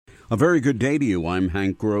A very good day to you. I'm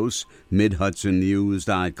Hank Gross,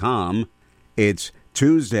 MidHudsonNews.com. It's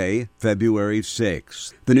Tuesday, February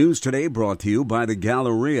 6th. The news today brought to you by the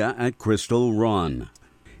Galleria at Crystal Run.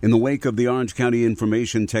 In the wake of the Orange County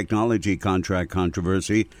Information Technology contract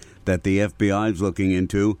controversy that the FBI is looking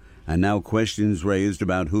into, and now questions raised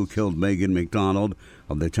about who killed Megan McDonald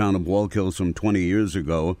of the town of Wallkill some 20 years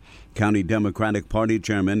ago, County Democratic Party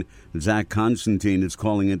Chairman Zach Constantine is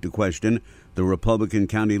calling into question the Republican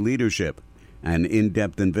county leadership. An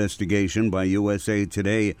in-depth investigation by USA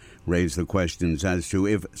Today raised the questions as to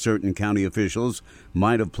if certain county officials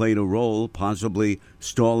might have played a role, possibly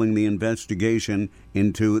stalling the investigation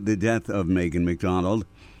into the death of Megan McDonald.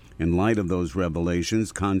 In light of those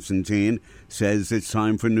revelations, Constantine says it's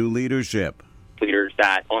time for new leadership. Leaders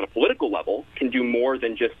that, on a political level, can do more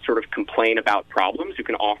than just sort of complain about problems, who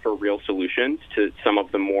can offer real solutions to some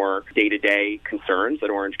of the more day-to-day concerns that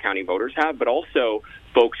Orange County voters have, but also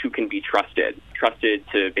folks who can be trusted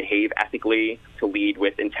to behave ethically, to lead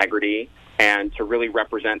with integrity, and to really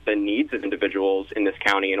represent the needs of individuals in this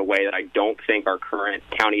county in a way that I don't think our current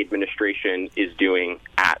county administration is doing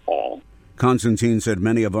at all. Constantine said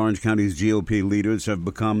many of Orange County's GOP leaders have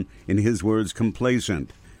become, in his words,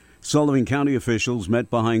 complacent. Sullivan County officials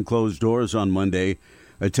met behind closed doors on Monday,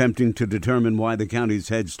 attempting to determine why the county's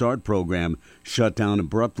Head Start program shut down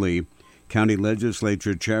abruptly. County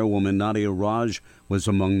Legislature Chairwoman Nadia Raj was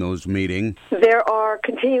among those meeting. There are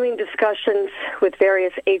continuing discussions with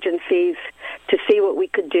various agencies to see what we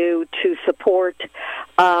could do to support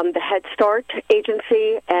the Head Start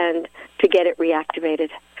agency and to get it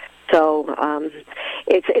reactivated. So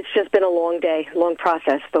it's just been a long day, long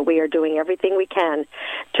process, but we are doing everything we can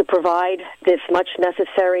to provide this much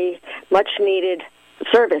necessary, much needed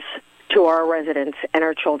service to our residents and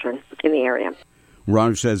our children in the area.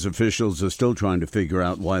 Raj says officials are still trying to figure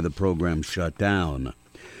out why the program shut down.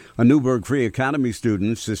 A Newburgh Free Academy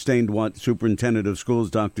student sustained what Superintendent of Schools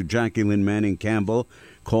Dr. Jackie Lynn Manning Campbell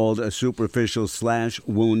called a superficial slash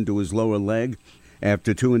wound to his lower leg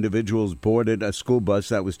after two individuals boarded a school bus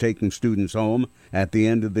that was taking students home at the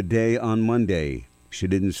end of the day on Monday. She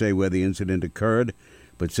didn't say where the incident occurred,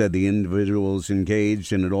 but said the individuals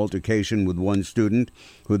engaged in an altercation with one student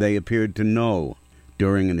who they appeared to know.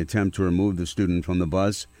 During an attempt to remove the student from the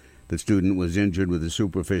bus, the student was injured with a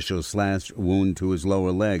superficial slash wound to his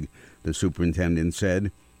lower leg, the superintendent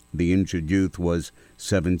said. The injured youth was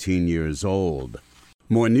 17 years old.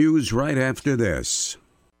 More news right after this.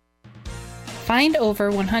 Find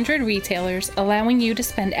over 100 retailers allowing you to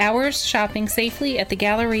spend hours shopping safely at the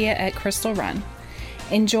Galleria at Crystal Run.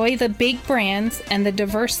 Enjoy the big brands and the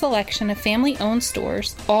diverse selection of family-owned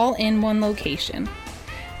stores all in one location.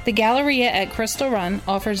 The Galleria at Crystal Run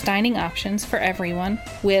offers dining options for everyone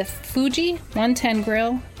with Fuji 110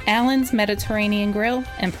 Grill, Allen's Mediterranean Grill,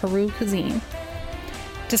 and Peru Cuisine.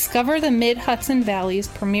 Discover the Mid-Hudson Valley's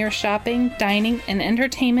premier shopping, dining, and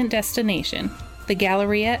entertainment destination, the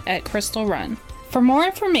Galleria at Crystal Run. For more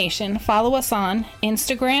information, follow us on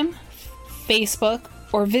Instagram, Facebook,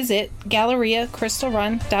 or visit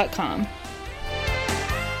GalleriaCrystalRun.com.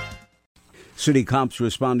 City cops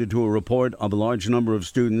responded to a report of a large number of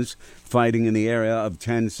students fighting in the area of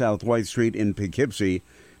 10 South White Street in Poughkeepsie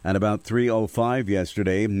at about 3:05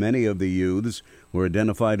 yesterday. Many of the youths were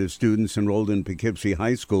identified as students enrolled in Poughkeepsie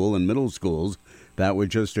High School and middle schools that were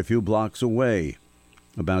just a few blocks away.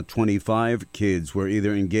 About 25 kids were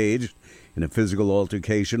either engaged in a physical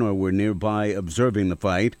altercation or were nearby observing the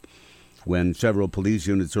fight. When several police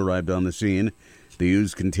units arrived on the scene, the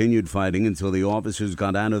youths continued fighting until the officers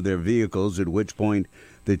got out of their vehicles, at which point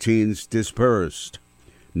the teens dispersed.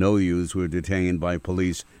 No youths were detained by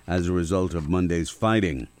police as a result of Monday's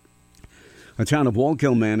fighting. A town of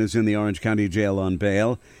Wallkill man is in the Orange County Jail on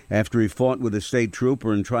bail after he fought with a state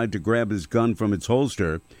trooper and tried to grab his gun from its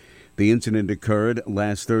holster. The incident occurred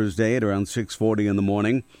last Thursday at around 6:40 in the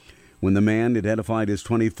morning when the man, identified as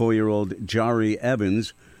 24-year-old Jari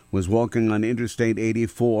Evans, was walking on Interstate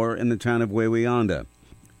 84 in the town of Wawayanda.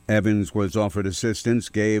 Evans was offered assistance,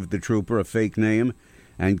 gave the trooper a fake name,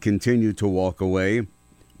 and continued to walk away.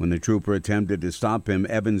 When the trooper attempted to stop him,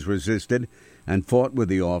 Evans resisted and fought with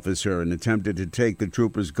the officer and attempted to take the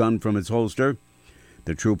trooper's gun from its holster.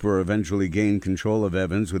 The trooper eventually gained control of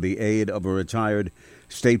Evans with the aid of a retired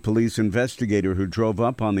state police investigator who drove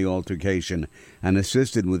up on the altercation and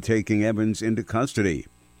assisted with taking Evans into custody.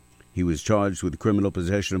 He was charged with criminal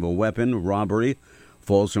possession of a weapon, robbery,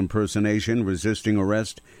 false impersonation, resisting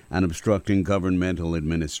arrest, and obstructing governmental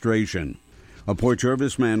administration. A Port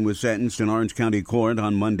Jervis man was sentenced in Orange County Court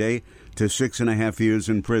on Monday to 6.5 years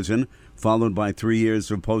in prison, followed by 3 years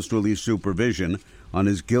of post-release supervision on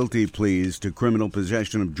his guilty pleas to criminal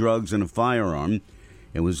possession of drugs and a firearm.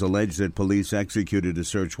 It was alleged that police executed a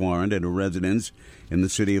search warrant at a residence in the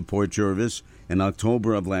city of Port Jervis in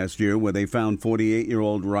October of last year, where they found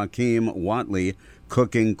 48-year-old Rakeem Watley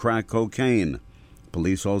cooking crack cocaine.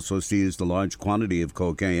 Police also seized a large quantity of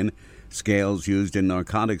cocaine, scales used in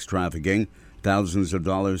narcotics trafficking, thousands of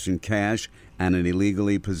dollars in cash, and an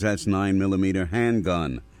illegally possessed 9mm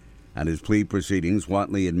handgun. At his plea proceedings,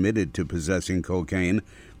 Watley admitted to possessing cocaine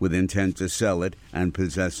with intent to sell it and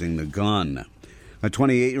possessing the gun. A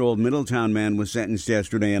 28-year-old Middletown man was sentenced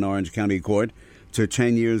yesterday in Orange County Court to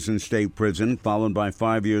 10 years in state prison, followed by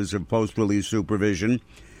 5 years of post-release supervision.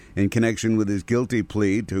 In connection with his guilty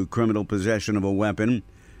plea to criminal possession of a weapon,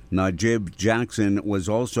 Najib Jackson was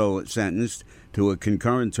also sentenced to a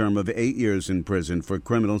concurrent term of 8 years in prison for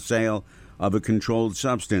criminal sale of a controlled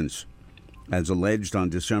substance. As alleged on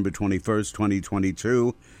December 21,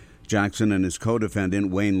 2022, Jackson and his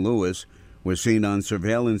co-defendant, Wayne Lewis, were seen on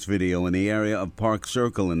surveillance video in the area of Park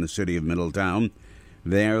Circle in the city of Middletown.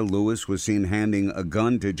 There, Lewis was seen handing a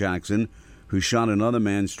gun to Jackson, who shot another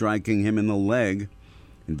man, striking him in the leg.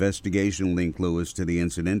 Investigation linked Lewis to the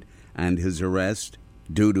incident and his arrest.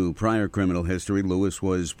 Due to prior criminal history, Lewis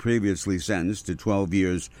was previously sentenced to 12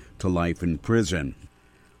 years to life in prison.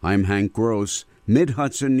 I'm Hank Gross,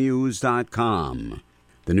 MidHudsonNews.com.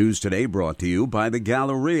 The news today brought to you by the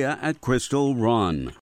Galleria at Crystal Run.